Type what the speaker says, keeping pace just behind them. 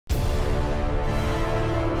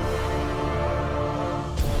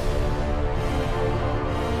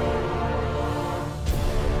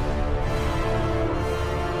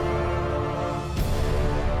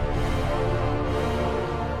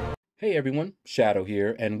Hey everyone, Shaedow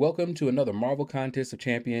here, and welcome to another Marvel Contest of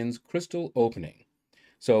Champions crystal opening.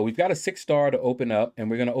 So we've got a 6-star to open up, and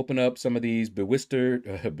we're going to open up some of these bewhiskered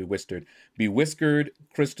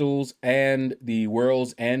crystals and the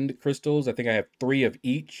World's End crystals. I think I have 3 of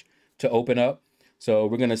each to open up. So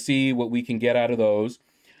we're going to see what we can get out of those.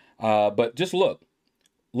 But just look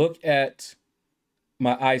at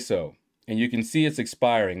my ISO, and you can see it's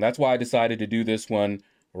expiring. That's why I decided to do this one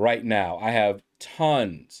right now. I have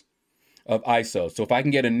tons of ISO. So if I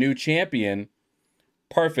can get a new champion,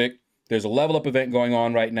 perfect. There's a level up event going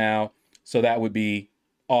on right now, so that would be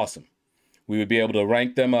awesome. We would be able to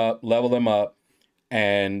rank them up, level them up,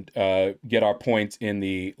 and get our points in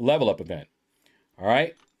the level up event. All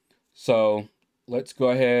right, so let's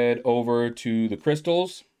go ahead over to the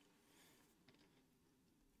crystals.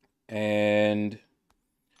 And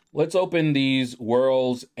let's open these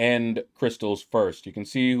World's End crystals first. You can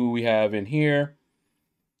see who we have in here.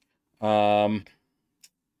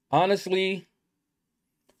 Honestly,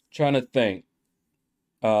 trying to think.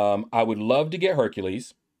 I would love to get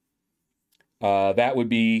Hercules. That would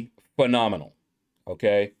be phenomenal.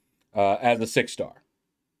 Okay. As a 6-star.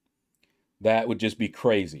 That would just be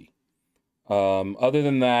crazy. Other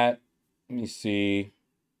than that, let me see.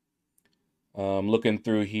 Looking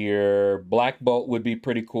through here, Black Bolt would be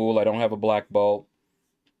pretty cool. I don't have a Black Bolt.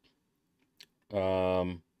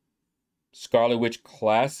 Scarlet Witch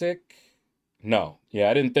Classic? No. Yeah,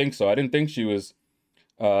 I didn't think so. I didn't think she was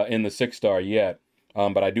in the 6-star yet.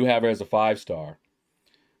 But I do have her as a 5-star.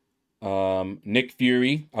 Nick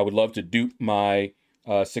Fury. I would love to dupe my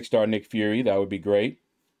 6-star Nick Fury. That would be great.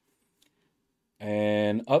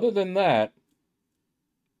 And other than that,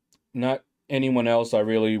 not anyone else I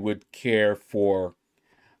really would care for.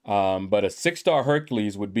 But a 6-star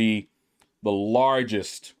Hercules would be the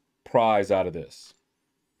largest prize out of this.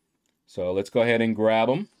 So let's go ahead and grab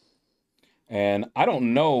them. And I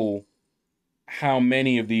don't know how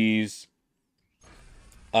many of these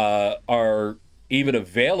are even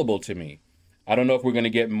available to me. I don't know if we're going to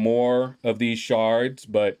get more of these shards,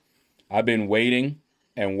 but I've been waiting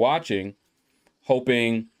and watching,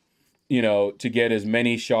 hoping, you know, to get as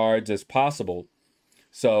many shards as possible.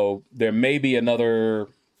 So there may be another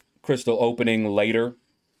crystal opening later,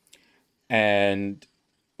 and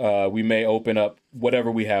we may open up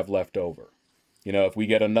whatever we have left over. You know, if we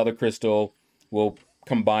get another crystal, we'll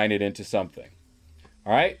combine it into something.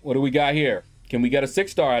 All right, what do we got here? Can we get a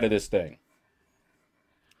 6-star out of this thing?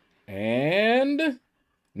 And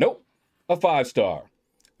nope, a 5-star.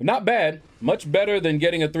 Not bad, much better than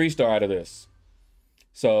getting a 3-star out of this.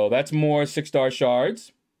 So that's more 6-star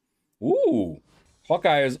shards. Ooh,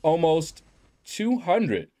 Hawkeye is almost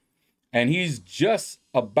 200, and he's just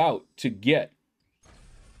about to get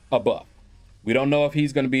a buff. We don't know if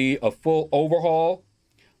he's going to be a full overhaul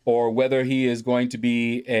or whether he is going to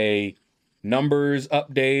be a numbers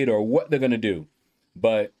update or what they're going to do.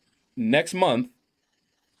 But next month,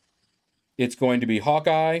 it's going to be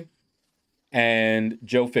Hawkeye and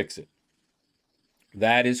Joe Fixit.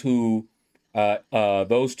 That is who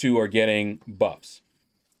those two are getting buffs.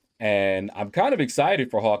 And I'm kind of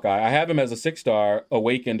excited for Hawkeye. I have him as a 6-star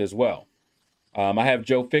awakened as well. I have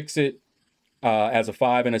Joe Fixit as a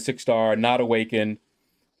 5 and a 6-star, not awakened.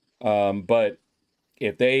 But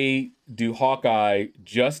if they do Hawkeye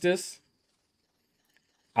justice,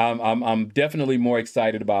 I'm definitely more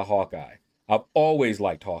excited about Hawkeye. I've always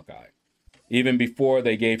liked Hawkeye, even before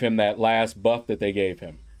they gave him that last buff that they gave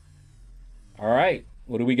him. All right,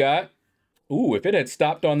 what do we got? Ooh, if it had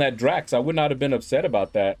stopped on that Drax, I would not have been upset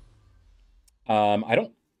about that.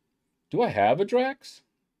 Do I have a Drax?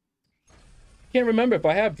 Can't remember if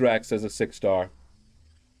I have Drax as a 6-star.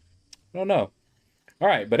 I don't know. All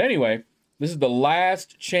right, but anyway, this is the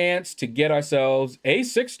last chance to get ourselves a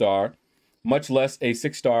 6-star, much less a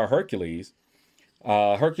 6-star Hercules.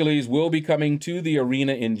 Hercules will be coming to the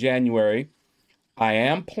arena in January. I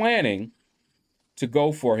am planning to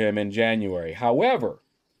go for him in January. However,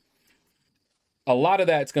 a lot of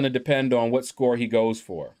that's going to depend on what score he goes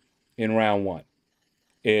for in round 1.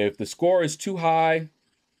 If the score is too high,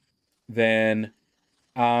 then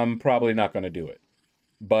I'm probably not going to do it.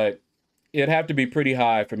 But it'd have to be pretty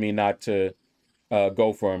high for me not to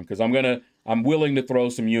go for him, because I'm willing to throw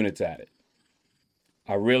some units at it.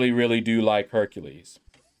 I really, really do like Hercules.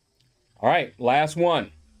 All right, last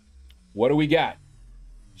one. What do we got?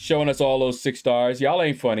 Showing us all those 6-stars. Y'all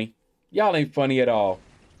ain't funny. Y'all ain't funny at all.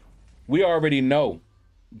 We already know.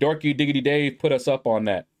 Dorky Diggity Dave put us up on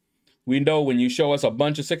that. We know when you show us a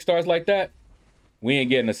bunch of 6-stars like that, we ain't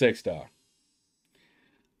getting a 6-star.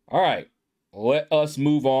 All right, let us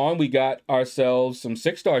move on. We got ourselves some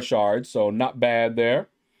 6-star shards, so not bad there.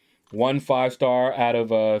 1 5-star out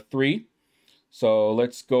of 3. So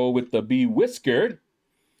let's go with the Bewhiskered.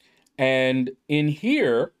 And in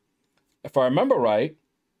here, if I remember right,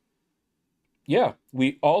 yeah,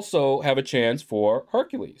 we also have a chance for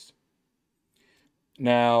Hercules.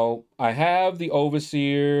 Now, I have the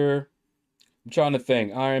Overseer. I'm trying to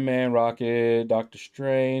think. Iron Man, Rocket, Doctor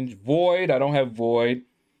Strange, Void. I don't have Void.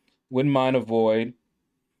 Wouldn't mind a Void.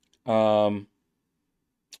 6-star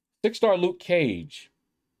Luke Cage.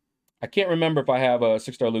 I can't remember if I have a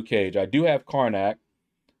 6-star Luke Cage. I do have Karnak.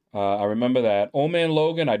 I remember that. Old Man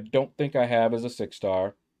Logan, I don't think I have as a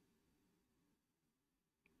 6-star.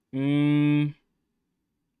 Wouldn't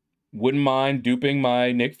mind duping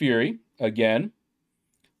my Nick Fury again.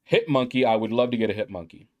 Hit Monkey, I would love to get a Hit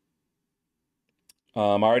Monkey. I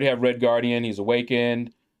already have Red Guardian. He's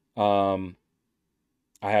awakened. I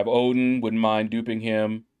have Odin. Wouldn't mind duping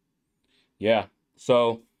him. Yeah.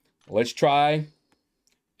 So let's try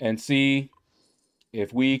and see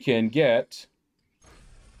if we can get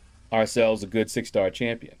ourselves a good 6-star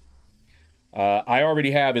champion. I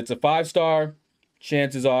already have, it's a 5-star.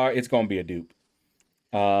 Chances are it's going to be a dupe.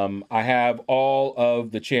 I have all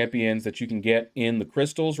of the champions that you can get in the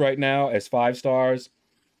crystals right now as 5 stars,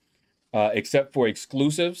 except for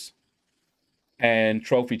exclusives and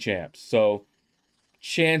trophy champs. So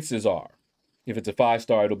chances are, if it's a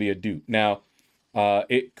 5-star, it'll be a dupe. Now,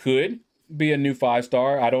 it could be a new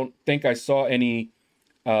 5-star. I don't think I saw any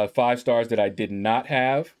 5-stars that I did not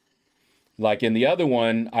have. Like in the other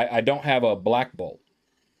one, I don't have a Black Bolt.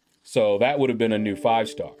 So that would have been a new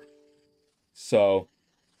 5-star. So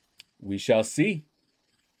we shall see.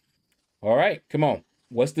 All right, come on.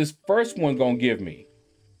 What's this first one gonna give me?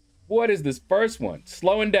 What is this first one?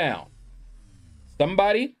 Slowing down.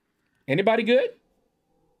 Somebody? Anybody good?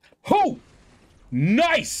 Who?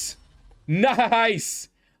 Nice. Nice.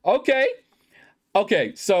 Okay.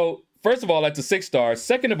 Okay, so first of all, that's a 6-star.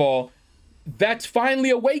 Second of all, that's finally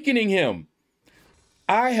awakening him.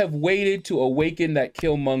 I have waited to awaken that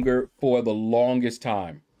Killmonger for the longest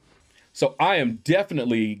time. So I am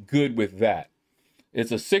definitely good with that.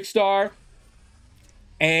 It's a 6-star,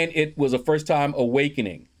 and it was a first-time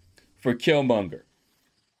awakening for Killmonger.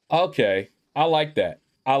 Okay, I like that.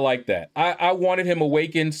 I like that. I wanted him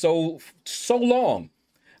awakened so long.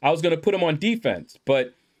 I was going to put him on defense,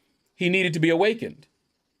 but he needed to be awakened.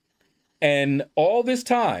 And all this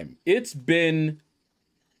time, it's been,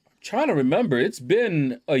 I'm trying to remember, it's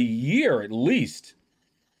been a year at least.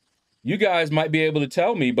 You guys might be able to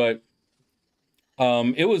tell me, but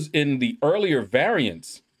it was in the earlier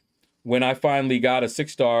variants when I finally got a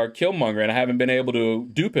 6-star Killmonger, and I haven't been able to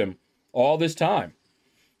dupe him all this time.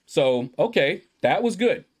 So, okay, that was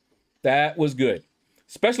good. That was good.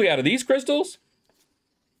 Especially out of these crystals.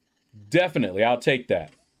 Definitely, I'll take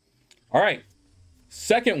that. All right,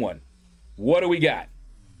 second one. What do we got?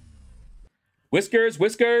 Whiskers.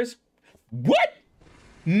 What?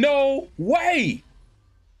 No way.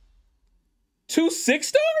 2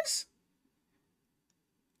 6-stars?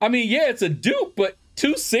 I mean, yeah, it's a dupe, but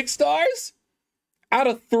 2 6-stars out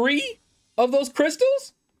of 3 of those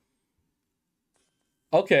crystals?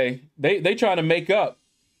 Okay, they trying to make up.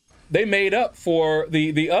 They made up for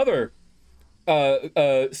the other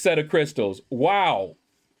set of crystals. Wow.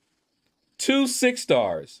 2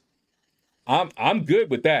 6-stars. I'm good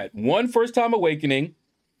with that. 1 first-time awakening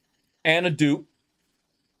and a dupe.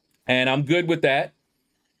 And I'm good with that.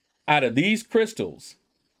 Out of these crystals.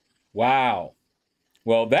 Wow.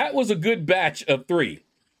 Well, that was a good batch of 3.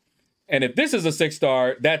 And if this is a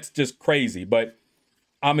 6-star, that's just crazy. But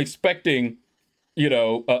I'm expecting, you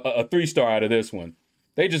know, a 3-star out of this one.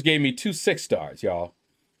 They just gave me 2 6-stars, y'all.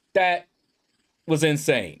 That was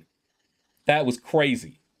insane. That was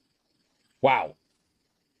crazy. Wow.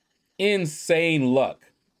 Insane luck.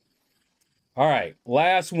 All right,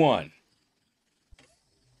 last one.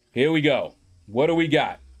 Here we go. What do we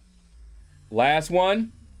got? Last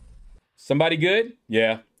one. Somebody good?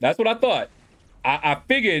 Yeah, that's what I thought. I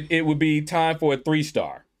figured it would be time for a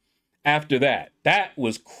 3-star after that. That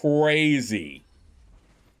was crazy.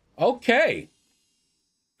 Okay.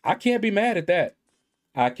 I can't be mad at that.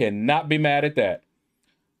 I cannot be mad at that.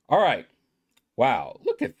 All right. Wow,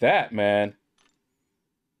 look at that, man.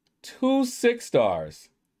 2 6-stars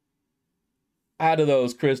out of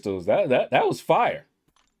those crystals. That was fire.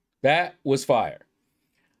 That was fire.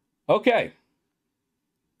 Okay.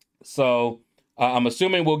 So I'm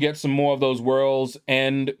assuming we'll get some more of those worlds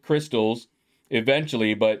and crystals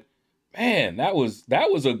eventually, but man, that was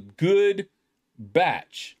a good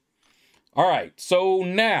batch. All right, so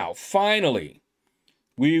now finally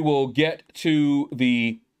we will get to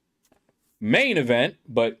the main event,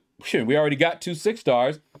 but we already got 2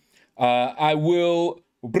 6-stars. I will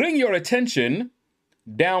bring your attention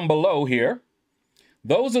down below here.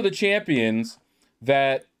 Those are the champions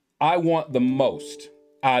that I want the most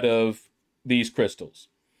out of these crystals.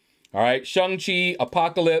 All right, Shang-Chi,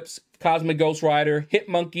 Apocalypse, Cosmic Ghost Rider,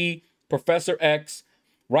 Hitmonkey, Professor X,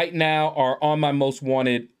 right now are on my most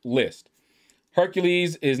wanted list.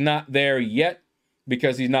 Hercules is not there yet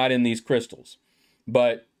because he's not in these crystals.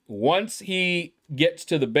 But once he gets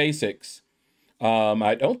to the basics,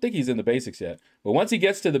 I don't think he's in the basics yet, but once he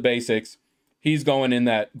gets to the basics, he's going in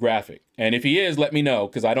that graphic. And if he is, let me know,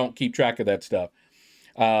 because I don't keep track of that stuff.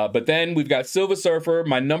 But then we've got Silver Surfer,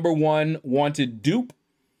 my #1 wanted dupe.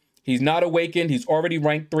 He's not awakened. He's already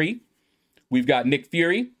ranked 3. We've got Nick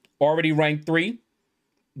Fury, already ranked 3.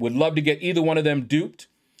 Would love to get either one of them duped.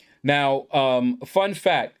 Now, fun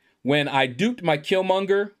fact, when I duped my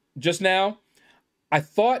Killmonger just now, I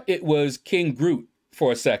thought it was King Groot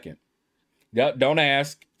for a second. Don't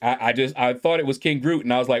ask. I thought it was King Groot,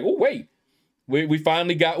 and I was like, oh, wait. We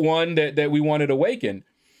finally got one that we wanted awakened.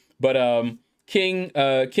 But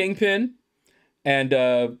Kingpin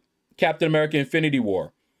and Captain America Infinity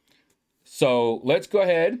War. So let's go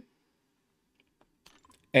ahead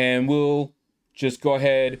and we'll just go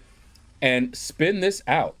ahead and spin this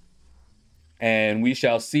out. And we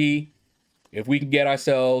shall see if we can get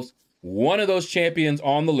ourselves one of those champions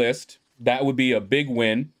on the list. That would be a big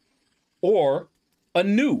win. Or a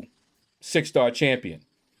new 6-star champion.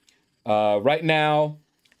 Right now,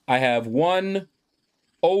 I have 1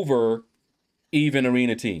 over even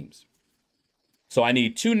arena teams. So I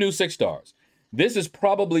need 2 new 6-stars. This is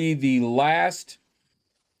probably the last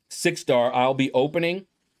 6-star I'll be opening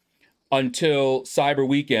until Cyber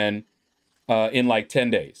Weekend in like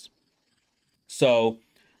 10 days. So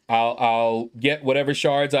I'll get whatever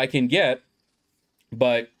shards I can get,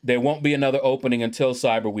 but there won't be another opening until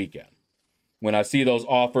Cyber Weekend, when I see those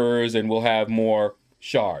offers and we'll have more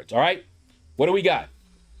shards. All right, what do we got?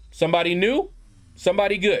 Somebody new?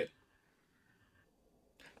 Somebody good?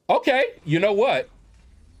 Okay, you know what?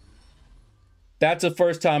 That's a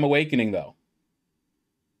first-time awakening, though.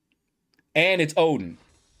 And it's Odin.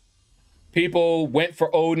 People went for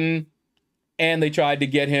Odin, and they tried to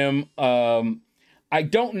get him. I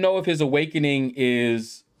don't know if his awakening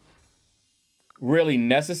is really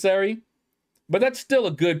necessary, but that's still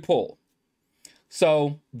a good pull.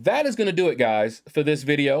 So that is going to do it, guys, for this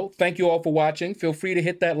video. Thank you all for watching. Feel free to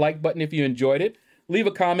hit that like button if you enjoyed it. Leave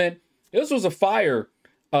a comment. This was a fire,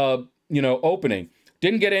 opening.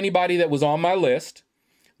 Didn't get anybody that was on my list,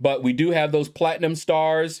 but we do have those platinum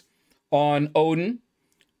stars on Odin,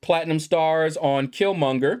 platinum stars on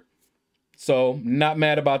Killmonger. So not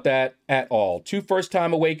mad about that at all. 2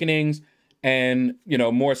 first-time awakenings and,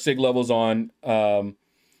 more sig levels on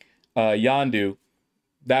Yondu.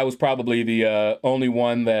 That was probably the only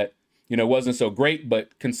one that, wasn't so great,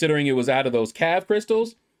 but considering it was out of those Cav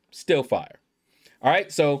crystals, still fire. All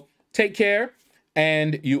right, so take care,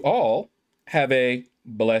 and you all have a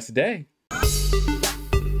blessed day.